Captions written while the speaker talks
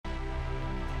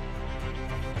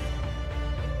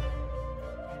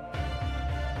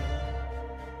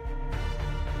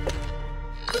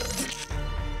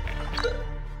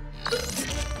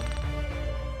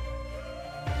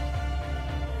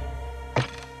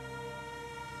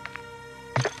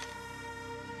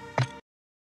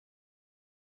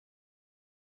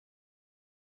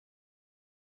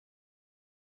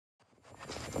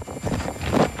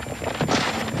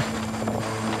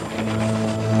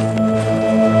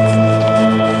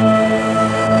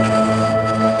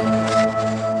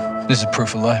This is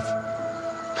proof of life.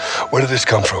 Where did this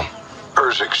come from?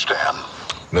 Urzikstan.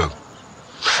 No.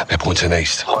 They're pointing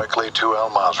east. Likely to Al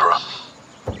Mazrah.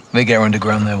 They get her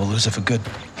underground there, we'll lose her for good.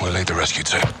 We'll lead the rescue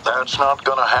team. That's not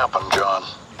gonna happen, John.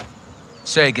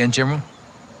 Say again, General.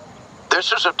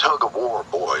 This is a tug of war,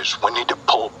 boys. We need to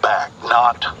pull back,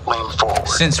 not lean forward.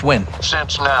 Since when?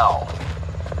 Since now.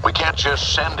 We can't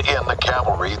just send in the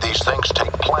cavalry. These things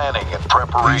take planning and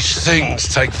preparation. These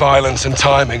things take violence and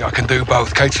timing. I can do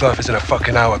both. Kate's life is in a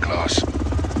fucking hourglass.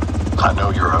 I know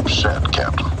you're upset,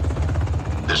 Captain.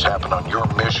 This happened on your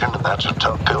mission, and that's a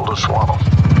tough pill to swallow.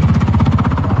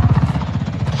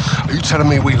 Are you telling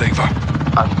me we leave her?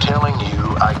 I'm telling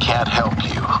you I can't help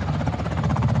you,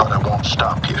 but I won't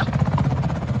stop you.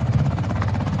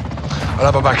 I'll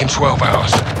have her back in 12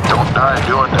 hours. Don't die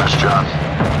doing this, John.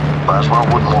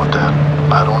 Laswell wouldn't want that.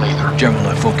 I don't either. General,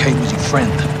 I thought Kate was your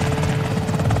friend.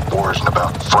 War isn't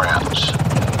about friends.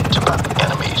 It's about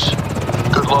enemies.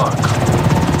 Good luck.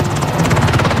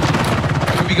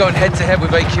 We'll be going head-to-head with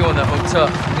AQ on that hotel.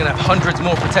 We're gonna have hundreds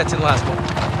more protecting Laswell.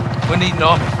 We need an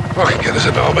army. I can get us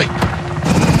an army.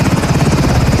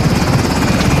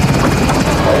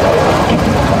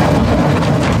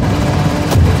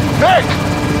 Nick!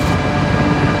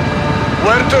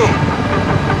 Where to?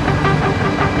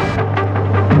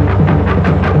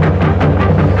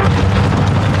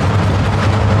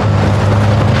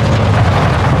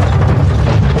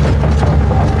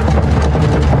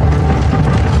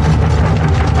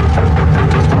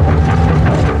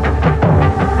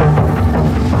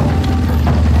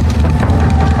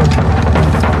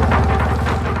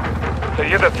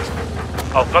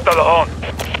 القتل هون.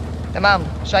 تمام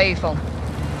شايفهم.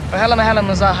 وهلا مهلا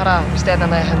المظاهرة باستعدادنا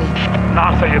ما يهنيك.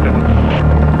 نعم سيدنا.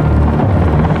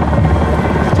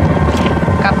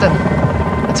 Captain,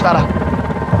 it's Farah.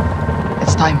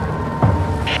 It's time.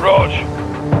 Raj,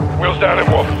 wheels down in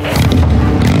one.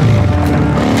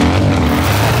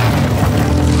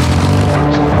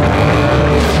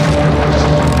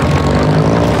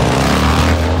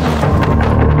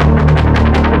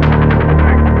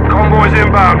 Convoy's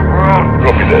inbound. We're on.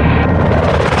 Copy that.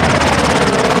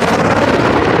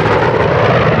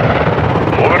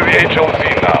 Over the HLZ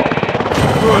now.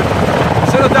 Good.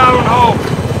 Settle down and hold.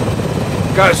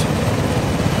 Guys,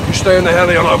 you stay in the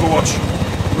heli on Overwatch.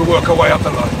 We'll work our way up the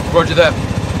line. Roger that.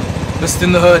 Let's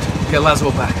thin the herd, get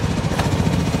Laswell back.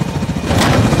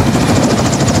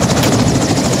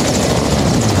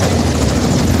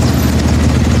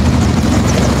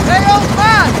 Hey, old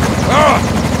man! Ah!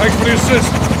 Thanks for the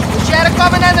assist. We share a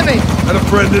common enemy. And a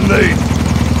friend in need.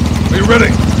 Are you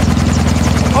ready?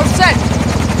 All set.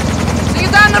 See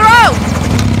you down the road!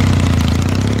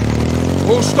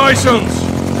 All stations!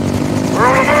 We're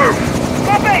on the move!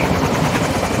 Copy!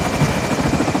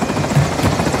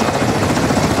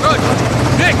 Good.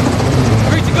 Nick!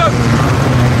 Free to go!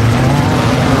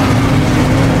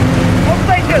 All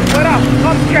stations, we're up.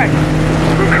 Comms check.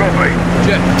 Good copy.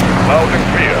 Jet. Loud and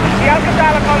clear. The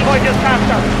Alcazar convoy just passed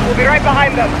us. We'll be right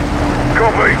behind them.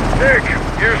 Copy. Nick,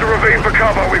 use the ravine for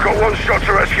cover. We've got one shot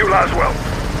to rescue Laswell.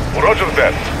 Roger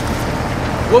that.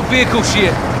 What vehicle she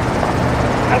in?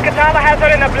 Alcazar has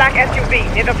her in a black SUV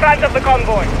near the front of the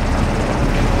convoy.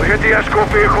 We hit the escort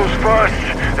vehicles first,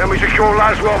 then we secure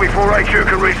Laswell before AQ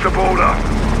can reach the border.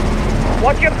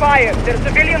 Watch your fire. There are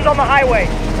civilians on the highway.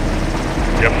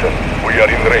 Captain, we are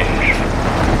in range.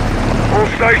 All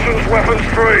stations, weapons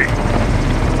free.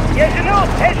 Yes, you know.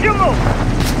 Yes, you move.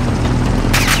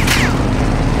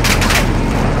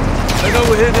 I know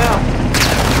we're here now.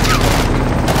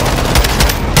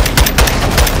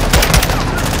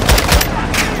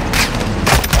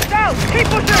 Down. Keep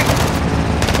pushing.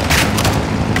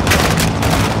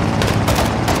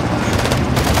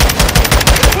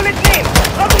 Pull it in.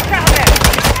 Double shot on them.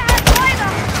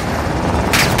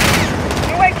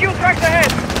 New AQ tracks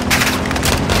ahead.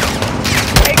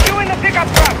 AQ in the pickup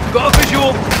truck. Got a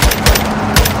visual.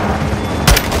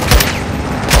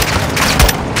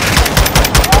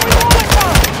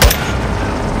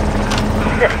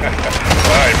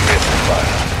 I missed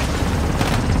fire.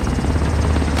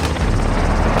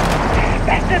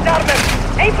 Bastard Darman!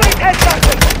 Aim for his head,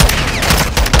 Johnson!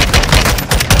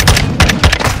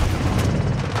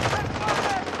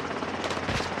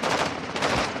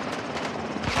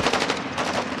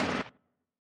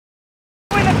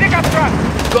 In the pickup truck!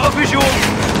 Got a visual.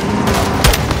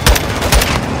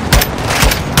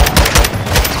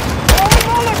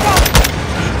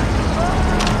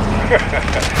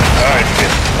 I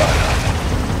missed fire.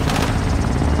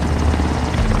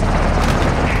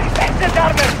 Bastard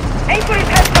Darman! Aim for his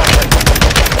head, Johnson!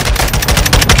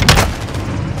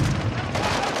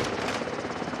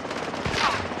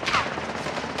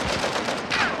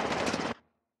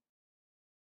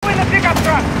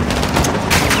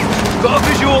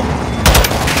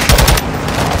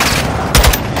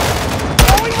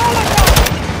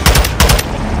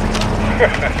 I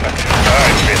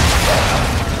missed that.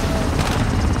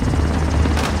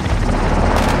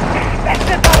 That's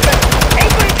the target!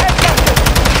 Avery has captured!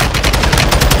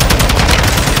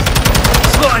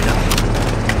 Slider!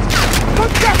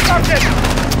 Good job, Sergeant!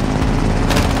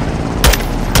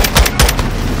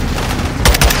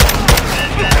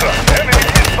 Enemy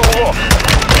pistol locked.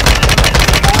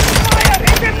 Fire!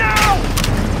 Hit him now!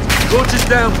 Launcher's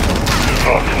down.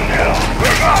 Fucking hell.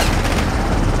 We're up!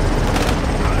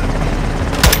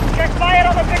 Check fire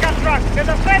on the pickup truck! There's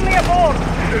a friendly aboard!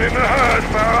 They're in the herd,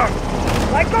 Farah.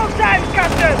 Like those times,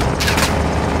 Captain!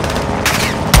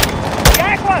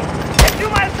 Jaguar!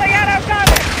 Esuma al Sayara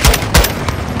Gane!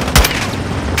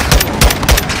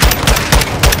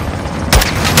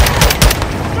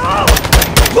 No!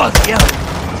 What? Yeah.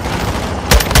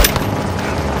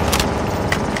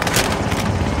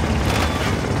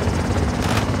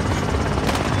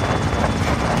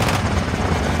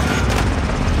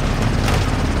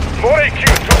 More AQ, 2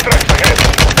 tracks ahead.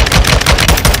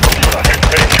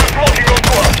 AQ's locking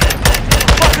onto us.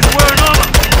 Fuckers wearing armor.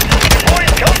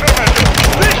 Deploying countermeasures.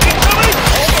 This is coming!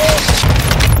 Almost!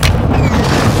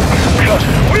 God,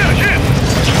 we are hit!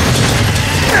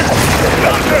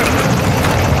 Doctor!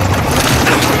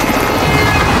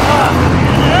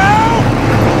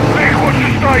 Big one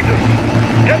strikes us.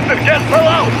 Captain, gas fell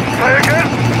out. Try again.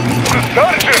 The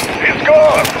sergeant is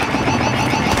gone.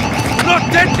 Not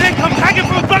dead, Nick! I'm hanging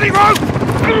from a bloody rope!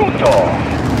 Brutal!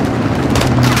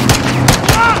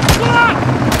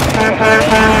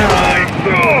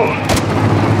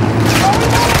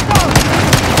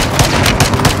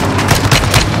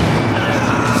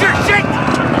 Shit, shit!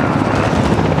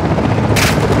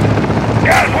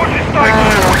 Gas, what's his title?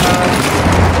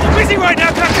 I'm busy right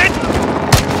now, Captain!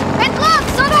 Red glove,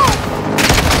 subtle!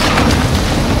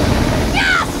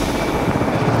 Yes!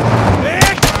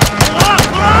 Nick!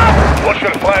 Ah! Watch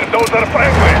your fire, those are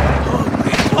friendly.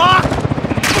 Ah!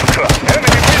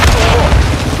 Enemy pistol locked.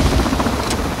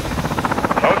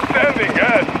 Outstanding,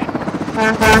 gas.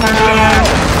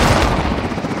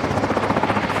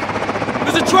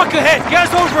 There's a truck ahead! Get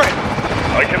us over it!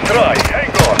 I can try, hang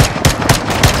on.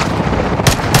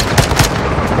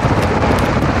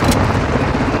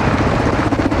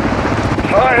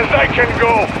 High as I can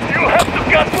go. You have to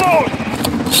cut loose.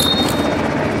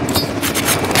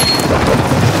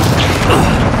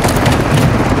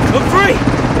 I'm free!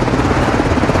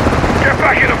 Get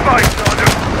back in the fight,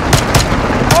 Sergeant.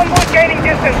 Convoy gaining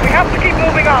distance. We have to keep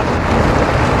moving up.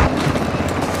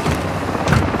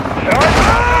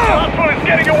 Last one is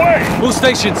getting away. All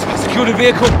stations, secure the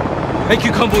vehicle.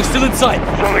 AQ convoy still in sight.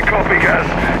 Solid copy, gas.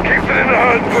 Keep it in the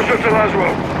herd, push it to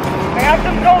Laswell. I have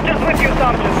some soldiers with you,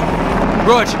 Sergeant.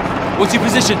 Rog, what's your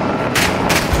position?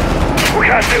 We're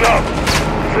catching up.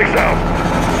 6 out.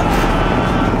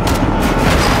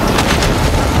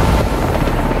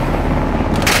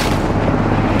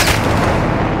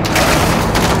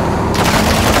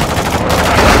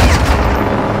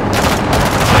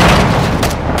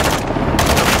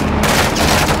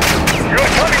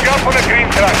 You're coming up on a green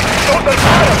track. Those are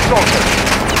fire soldiers.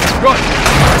 Rog,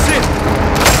 that's it!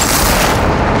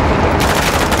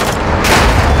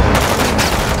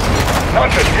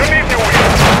 Sergeant, you need the wheel.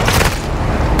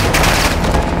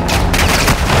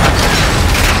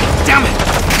 Damn it!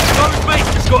 Road mate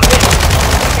just got hit!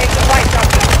 Take the fight,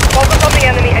 Sergeant. Focus on the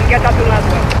enemy and get up to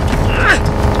Laswell.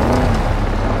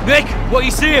 Nick, what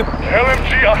you see him?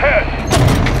 LMG ahead.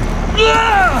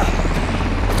 Ah!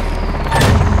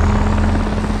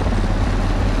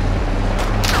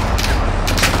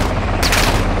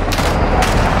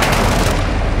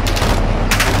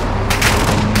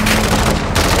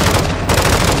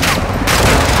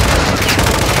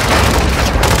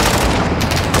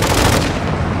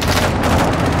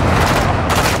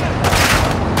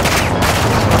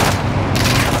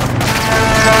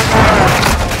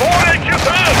 More AQ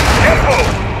down. Careful.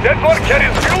 That one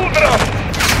carries fuel drums.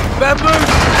 Bad move!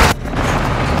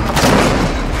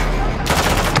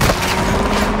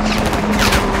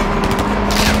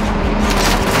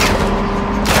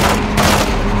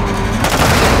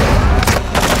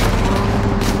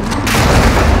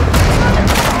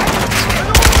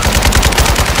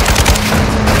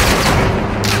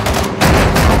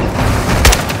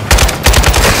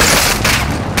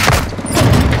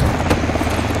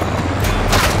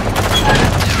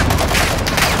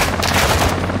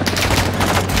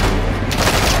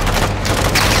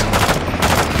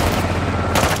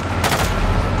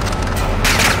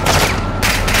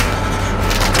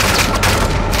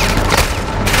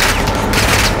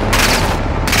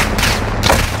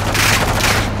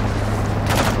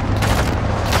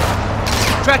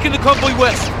 Tracking the convoy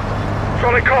west.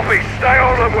 Solid copy. Stay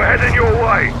on them. We're heading your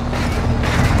way.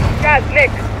 Guys, Nick,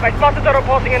 my spotters are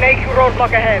reporting an AQ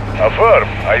roadblock ahead. Affirm.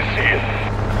 I see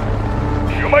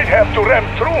it. You might have to ram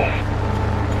through.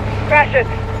 Crash it.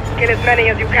 Kill as many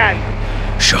as you can.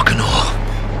 Shock and awe.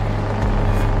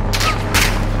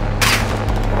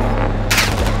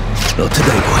 Not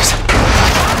today, boys.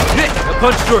 Hit! A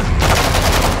punch through.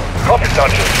 Copy,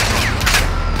 Sergeant.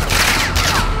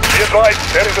 Be advised,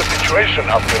 there is a situation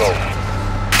after all.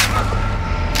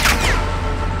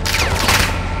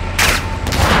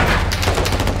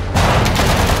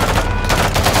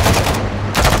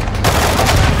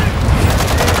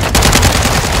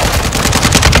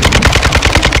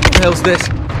 What the hell's this?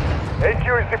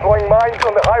 AQ is deploying mines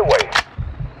on the highway.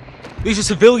 These are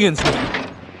civilians.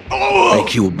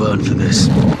 AQ will burn for this.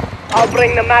 I'll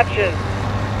bring the matches.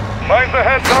 Mines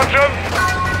ahead, Sergeant.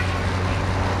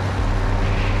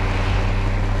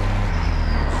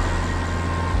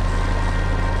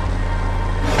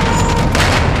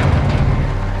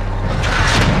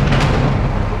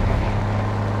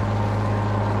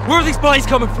 Where are these bodies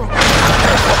coming from?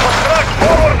 Track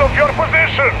forward of your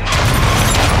position.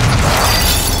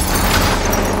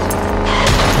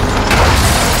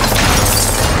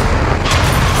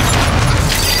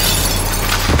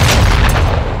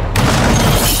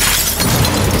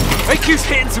 AQ's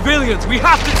hitting civilians. We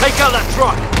have to take out that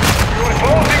truck. You're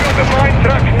closing on the mine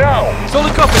track now.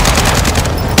 Solid copy.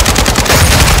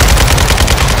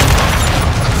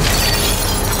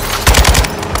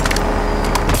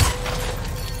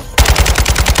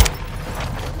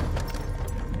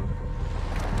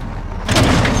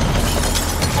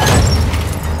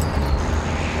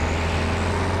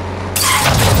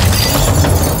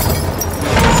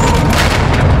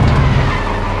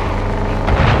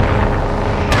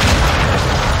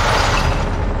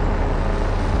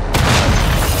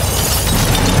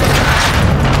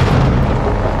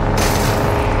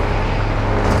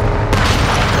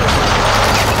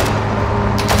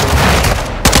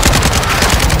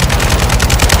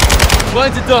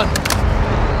 Lines are done.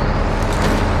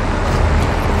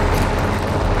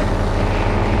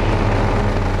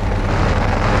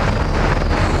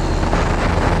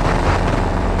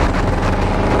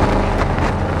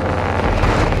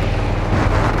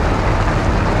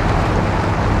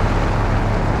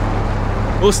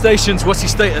 All stations, what's your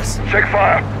status? Check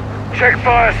fire. Check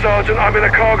fire, Sergeant. I'm in a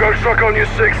cargo truck on your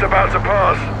 6 about to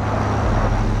pass.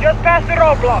 Just past the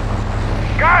roadblock.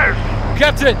 Guys!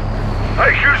 Captain!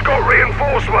 AQ's got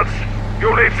reinforcements.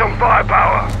 You'll need some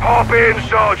firepower. Hop in,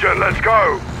 Sergeant. Let's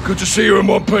go. Good to see you in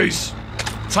one piece.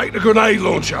 Take the grenade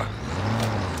launcher.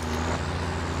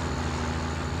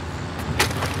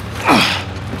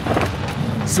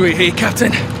 Sweet heat,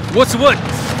 Captain. What's the word?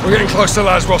 We're getting close to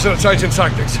Lasros and are changing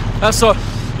tactics. How so?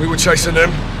 We were chasing them.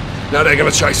 Now they're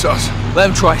gonna chase us. Let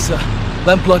them try, sir.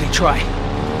 Let them bloody try.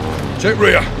 Check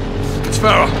rear. It's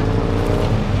Farah.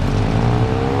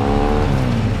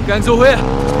 Gang's all here.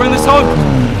 Let's bring this home.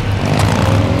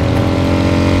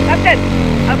 Captain,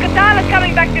 Al-Qatar is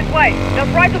coming back this way.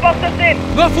 They'll try to box us in.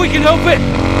 Not if we can help it.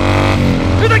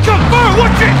 Here they come! Fire!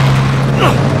 Watch it!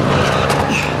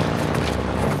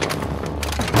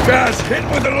 Guys, hit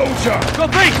with the launcher.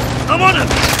 Copy! I'm on him!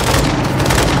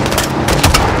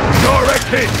 Direct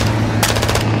hit.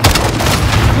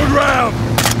 Good round.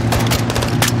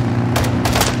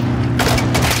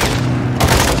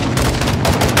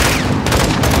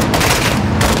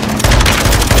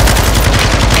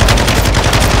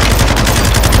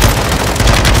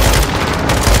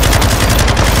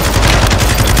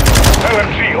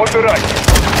 LMG on the right.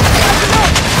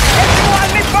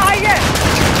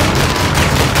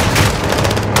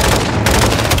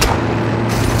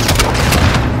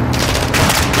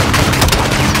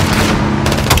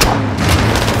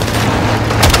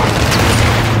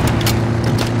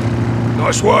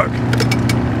 Nice work.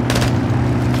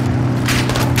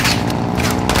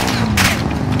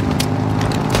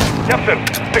 Captain,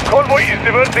 the convoy is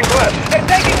diverting left. They're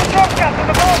taking the drop gas at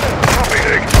the border. Copy,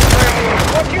 Nick. Stay alert.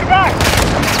 Watch your back.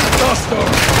 Dust off.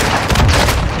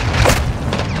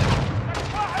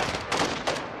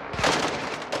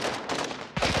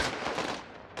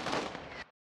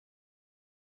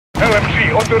 LMG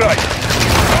on the right.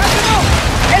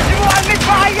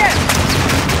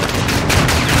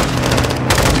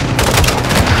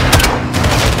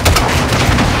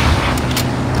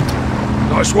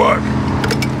 Nice work.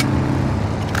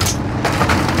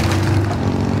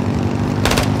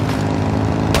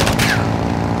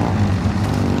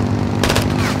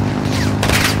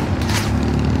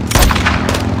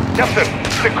 Captain,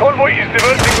 the convoy is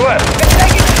diverting left. They're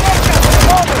taking the drop gas at the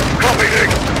border. Copy, Nick.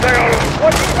 Stay on.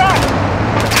 Watch your back.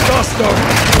 Dust off.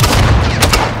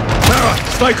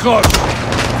 Stay close.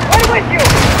 I'm with you!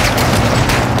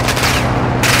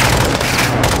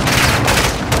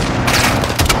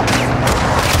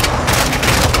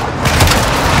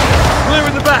 Clear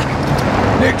in the back.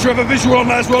 Nick, do you have a visual on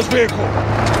Laswell's vehicle?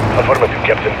 Affirmative,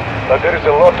 Captain. But there is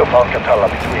a lot of Alcatala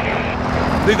between you.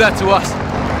 Leave that to us.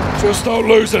 Just don't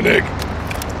lose her, Nick.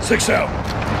 6 out.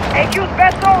 AQ's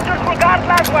best soldiers will guard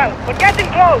Laswell. We're getting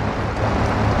close.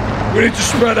 We need to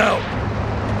spread out.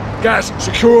 Guys,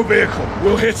 secure a vehicle.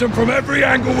 We'll hit them from every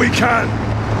angle we can.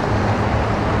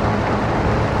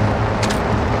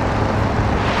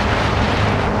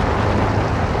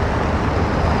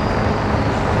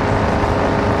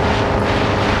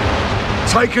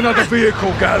 Take another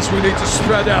vehicle, Gaz. We need to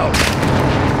spread out.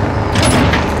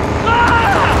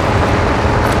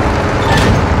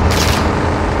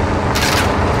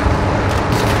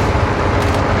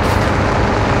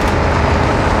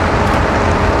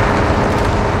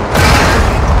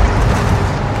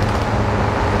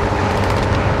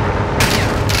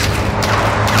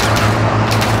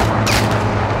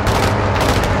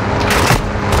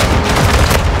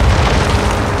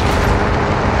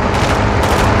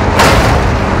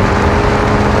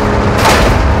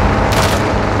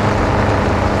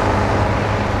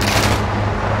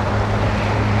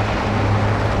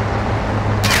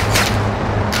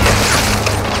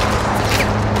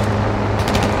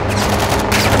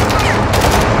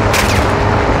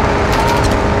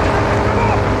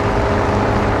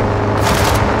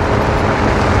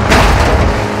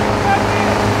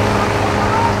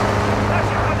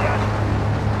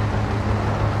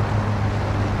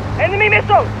 Enemy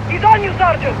missile! He's on you,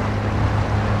 Sergeant!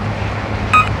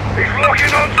 He's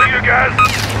locking onto you, Gaz.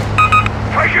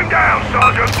 Take him down,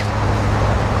 Sergeant.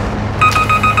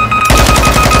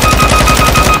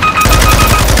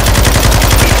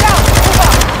 He's down! Move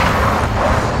up!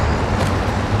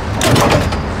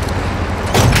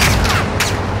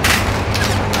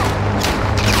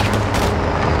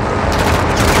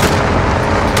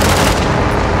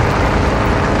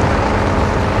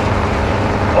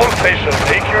 All stations,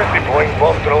 AQ is deploying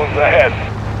bomb drones ahead.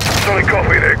 Solid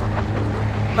copy, Nick.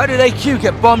 How did AQ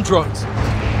get bomb drones?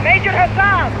 Major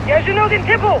Hassan! يا جنود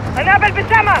انتبهوا! النابل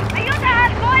بالسما! أيها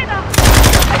القائدة!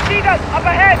 I see them up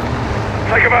ahead!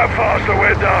 Take him out fast or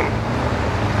we're done.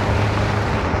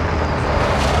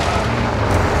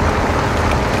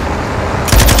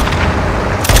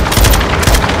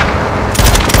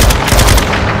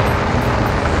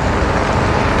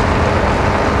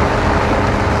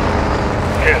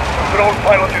 Yes, the drone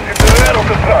pilot is in the rear of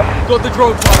the truck. Got the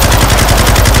drone pilot.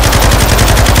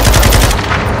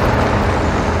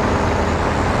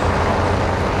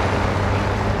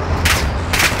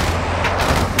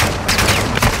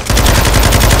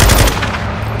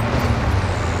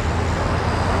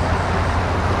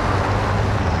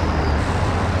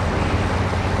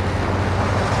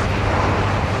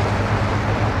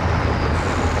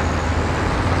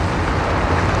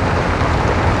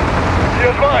 Be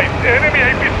advised, the enemy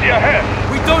APC ahead.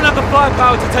 We don't have the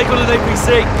firepower to take on an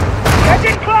APC. Get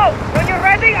in close! When you're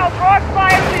ready, I'll throw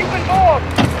fire so you can board!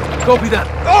 Copy that.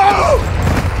 Oh!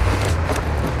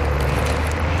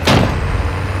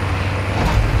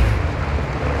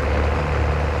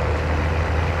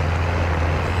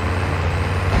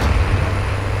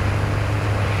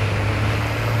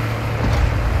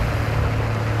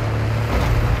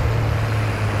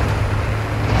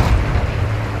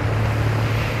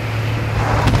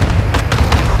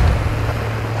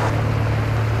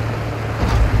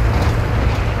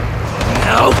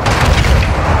 Hell.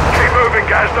 Keep moving,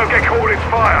 guys. Don't get caught in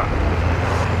fire.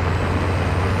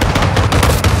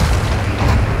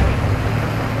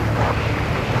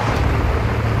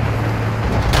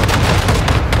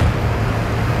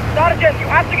 Sergeant, you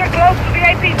have to get close to the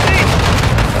APC!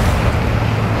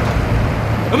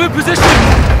 I'm in position.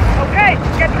 Okay,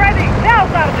 get ready! Now,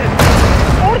 Sergeant!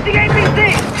 Towards the APC!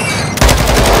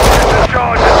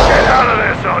 Charge and get out of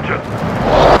there, Sergeant.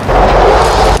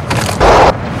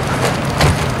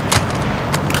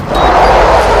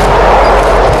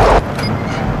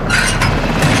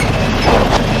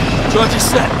 Charge is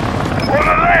set. On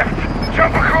the left!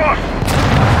 Jump across!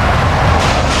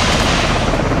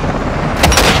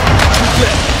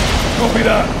 Clear. Copy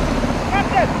that.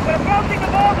 Captain, we're approaching the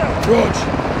border! Rog.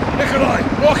 Nikolai,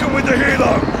 lock him with the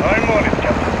helo. I'm on it,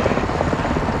 Captain.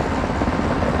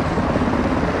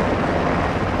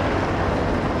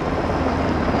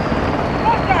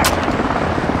 Contact!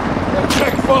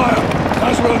 Check fire.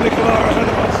 Laswell and Nikolai are ahead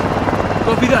of us.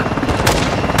 Copy that.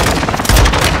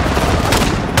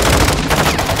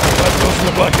 Laswell's in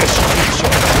the black SUV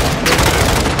shot.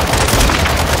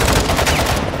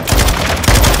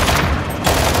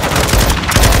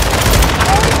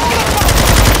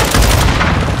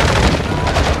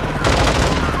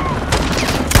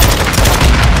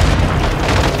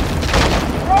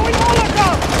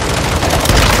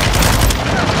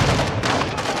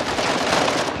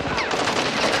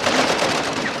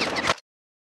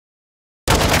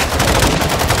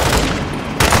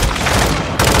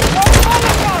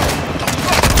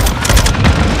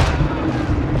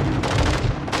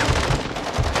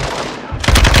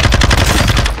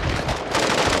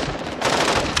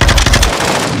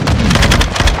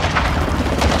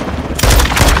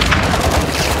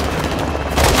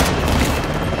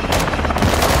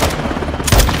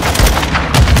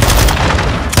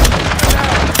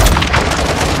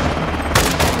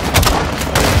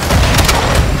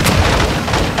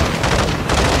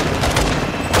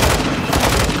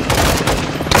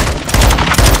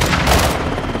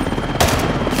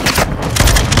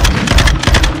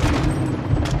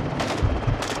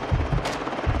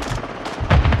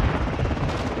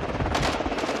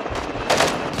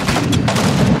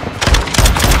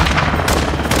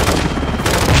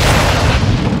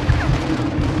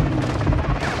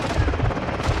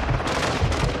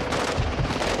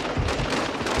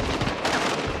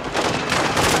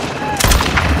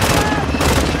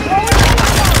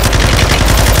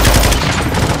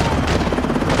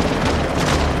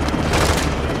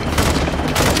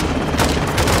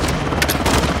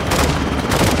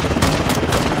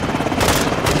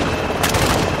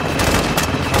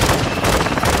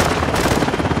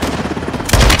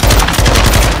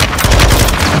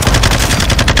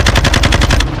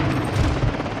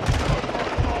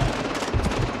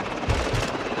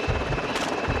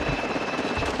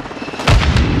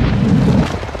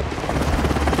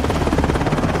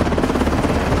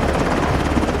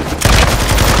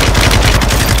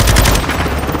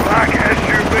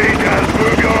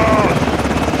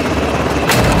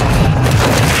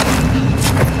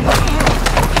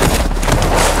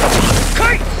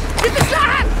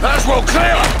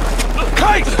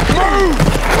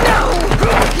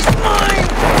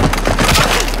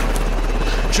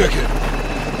 check it.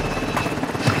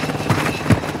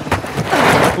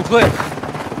 All clear.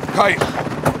 Kate.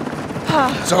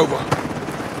 It's over.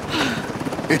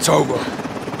 It's over.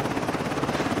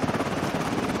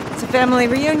 It's a family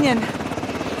reunion.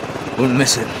 Wouldn't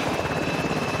miss it.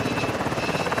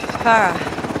 Farah,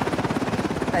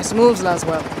 Nice moves,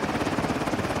 Laswell.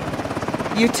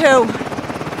 you too.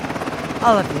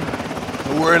 All of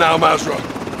you. We're in Al Mazrah.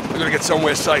 We're gonna get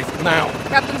somewhere safe, now.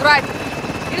 Captain's right.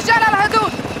 رجال على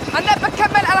الحدود. النب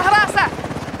بتكمل على هراسة.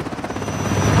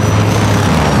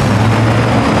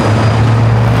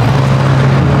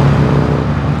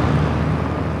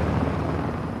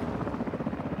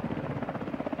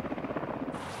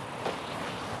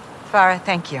 Farah,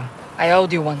 thank you. I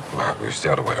owed you one. Well, it's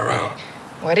the other way around.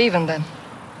 We're even then.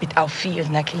 بالتوفيق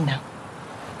نكينا.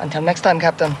 Until next time,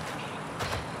 Captain.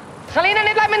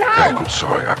 خلينا نطلع من Kate, هون. I'm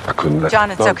sorry. I couldn't let...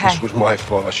 John, it's no, okay. This was my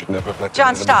fault. I should never have let...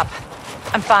 John, the enemy- stop.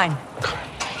 I'm fine.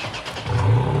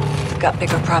 We've got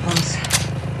bigger problems.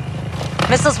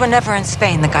 Missiles were never in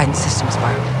Spain, the guidance systems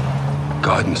were.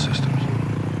 Guidance systems.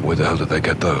 Where the hell did they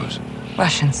get those?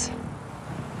 Russians.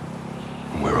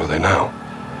 Where are they now?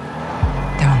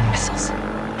 They're on the missiles.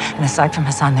 And aside from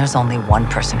Hassan, there's only one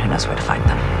person who knows where to find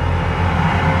them.